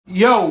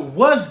Yo,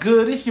 what's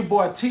good? It's your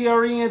boy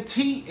TRENT,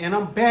 and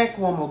I'm back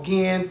one more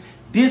again.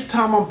 This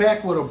time I'm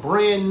back with a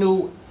brand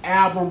new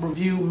album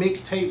review,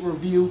 mixtape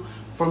review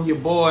from your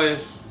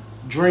boys,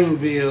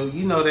 Dreamville.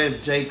 You know that's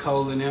J.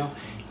 Cole and them.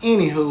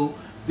 Anywho,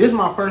 this is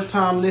my first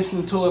time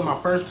listening to it, my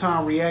first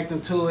time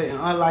reacting to it, and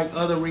unlike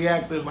other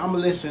reactors, I'm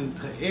going to listen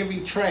to every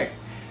track.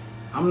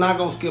 I'm not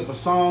going to skip a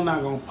song,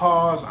 not going to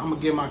pause. I'm going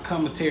to give my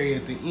commentary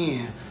at the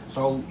end.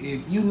 So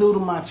if you new to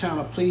my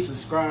channel, please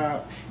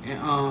subscribe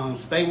and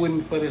stay with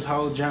me for this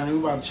whole journey. We're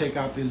about to check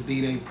out this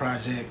D-Day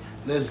project.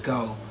 Let's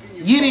go.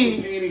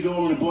 Yiddy. Panties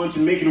on a bunch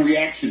and making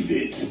reaction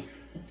vids.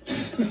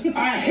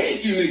 I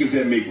hate you niggas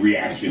that make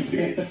reaction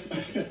vids.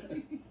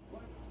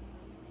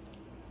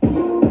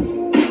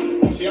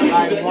 See, I'm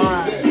like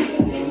wine.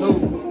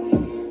 Lute.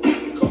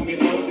 They call me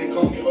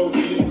OG,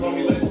 they call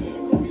me legend, they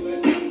call me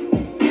legend.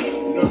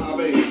 You know how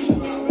I age.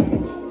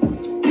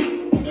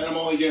 And I'm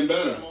only getting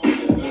better.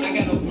 I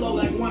got a flow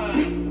like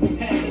wine.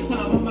 Half the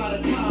time I'm out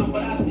of time,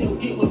 but I still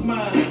get what's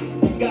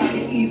mine. Got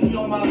it easy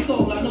on my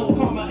soul. I know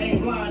karma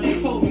ain't blind.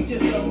 They told me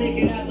just to make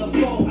it at the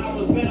flow. I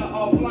was better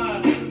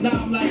offline. Now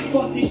I'm like,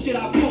 fuck this shit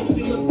I post.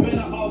 It look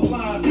better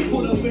offline.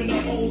 Put up in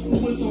the old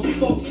school with some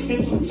spokes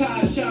and some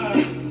tie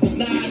shine.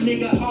 Nah,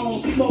 nigga, I don't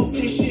smoke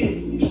this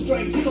shit.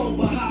 Straight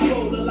sober, high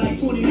roller like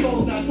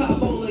 24. Got top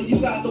roller.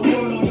 You got the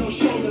world on your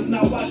shoulders.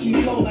 Now watch me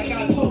blow like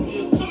I told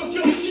you. Talk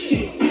your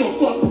shit. So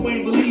fuck who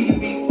ain't believing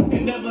me.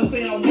 Never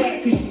say I'm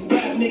whack, cause you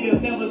rap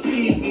niggas never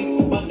seen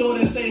me. My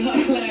daughter say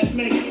her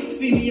classmates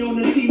see me on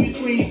the TV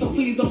screen, so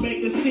please don't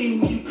make a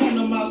scene when you come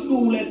to my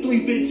school at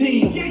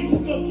 3:15.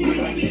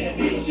 Crank that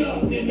bitch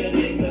up, then the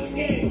nigga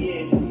scared,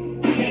 yeah.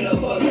 Head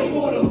above the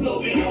water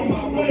floating on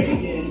my way,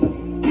 yeah.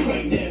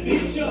 Crank that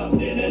bitch up,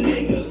 then the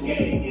nigga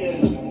scared,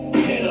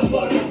 yeah. Head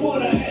above the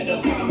water, had to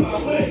find my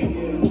way,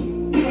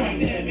 yeah. Crank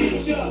that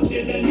bitch up,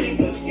 then the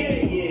nigga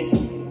scared,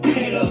 yeah.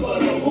 Head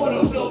above the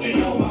water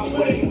floating on my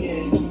way, yeah.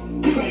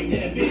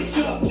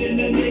 Up, then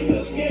the nigga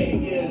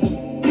skate, yeah.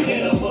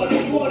 Head up on the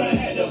water,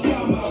 had to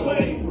find my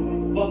way.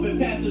 Bumping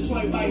past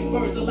Detroit, vice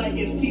versa, like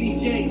it's TD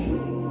Jakes.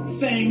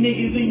 Same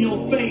niggas in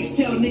your face,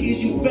 tell niggas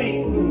you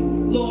fake.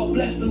 Lord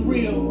bless the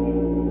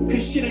real,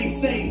 cause shit ain't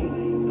safe.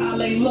 I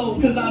lay low,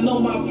 cause I know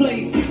my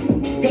place.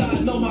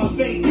 God know my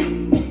fate.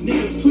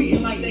 Niggas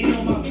tweeting like they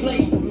know my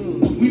plate.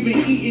 We been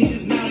eating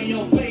just not in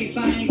your face,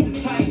 I ain't the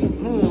type.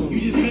 You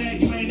just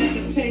mad you ain't at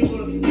the table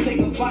to take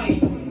a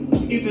bite.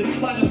 If it's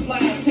flight or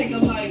flight, I take a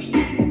life.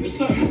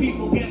 Certain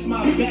people guess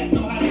my back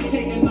know how to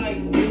take a knife.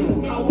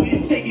 I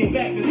wouldn't take it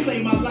back to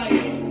save my life.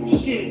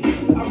 Shit,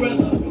 I'd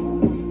rather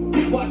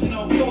watch it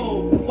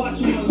unfold, watch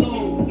you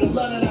unload. The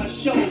love that I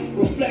show,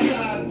 reflect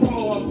how I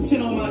grow. I'm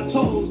 10 on my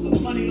toes, the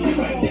money don't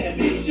crank that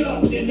bitch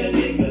up, then the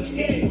nigga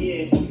scared,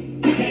 yeah.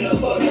 Head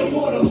above the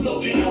water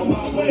floating on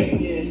my way,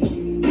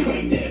 yeah.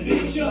 Crank that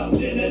bitch up,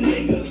 then the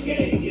nigga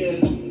scared,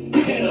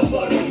 yeah. Head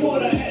above the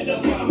water, had to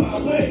find my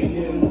way,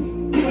 yeah.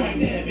 Crank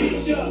that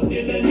bitch up,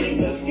 then the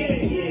nigga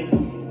scared, yeah.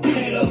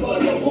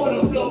 Above the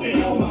water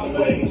floating on my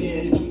way,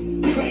 yeah.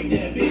 Crank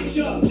that bitch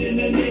up, then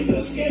the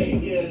nigga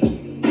skate, yeah.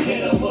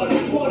 Head above the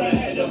water,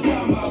 had to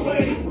find my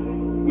way.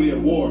 We at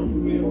war,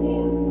 we at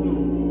war.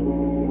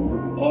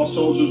 All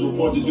soldiers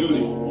report to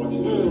duty.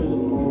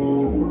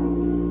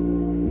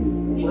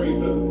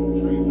 Dreamville.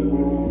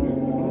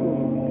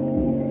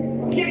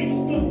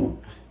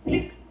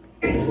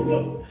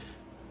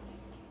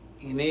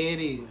 And there it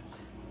is,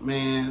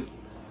 man.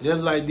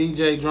 Just like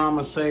DJ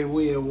Drama say,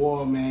 we at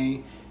war,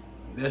 man.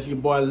 That's your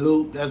boy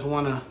Lute. That's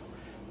one of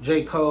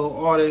J.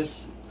 Cole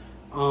artists.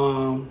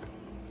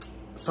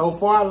 So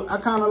far, I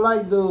kind of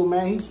like dude,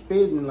 man. He's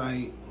spitting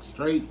like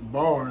straight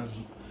bars,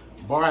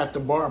 bar after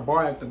bar,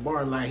 bar after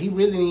bar. Like he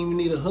really didn't even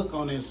need a hook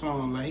on that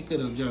song. Like he could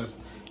have just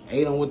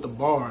ate him with the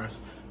bars.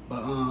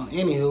 But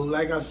anywho,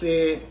 like I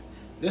said,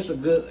 this is a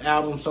good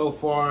album so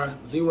far.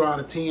 0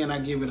 out of 10, I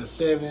give it a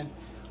 7.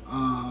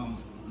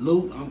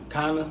 Lute, I'm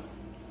kind of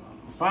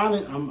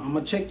finding. I'm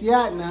gonna check you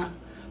out now.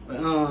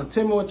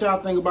 Tell me what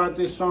y'all think about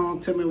this song.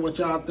 Tell me what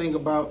y'all think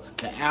about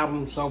the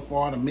album so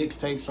far, the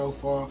mixtape so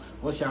far.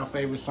 What's y'all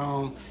favorite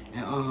song?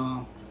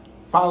 And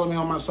follow me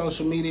on my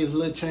social medias,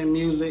 Lute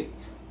Music.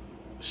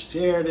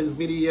 Share this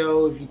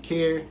video if you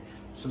care.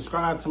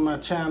 Subscribe to my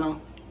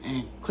channel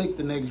and click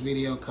the next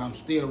video because I'm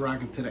still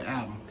rocking to the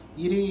album.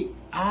 You dig?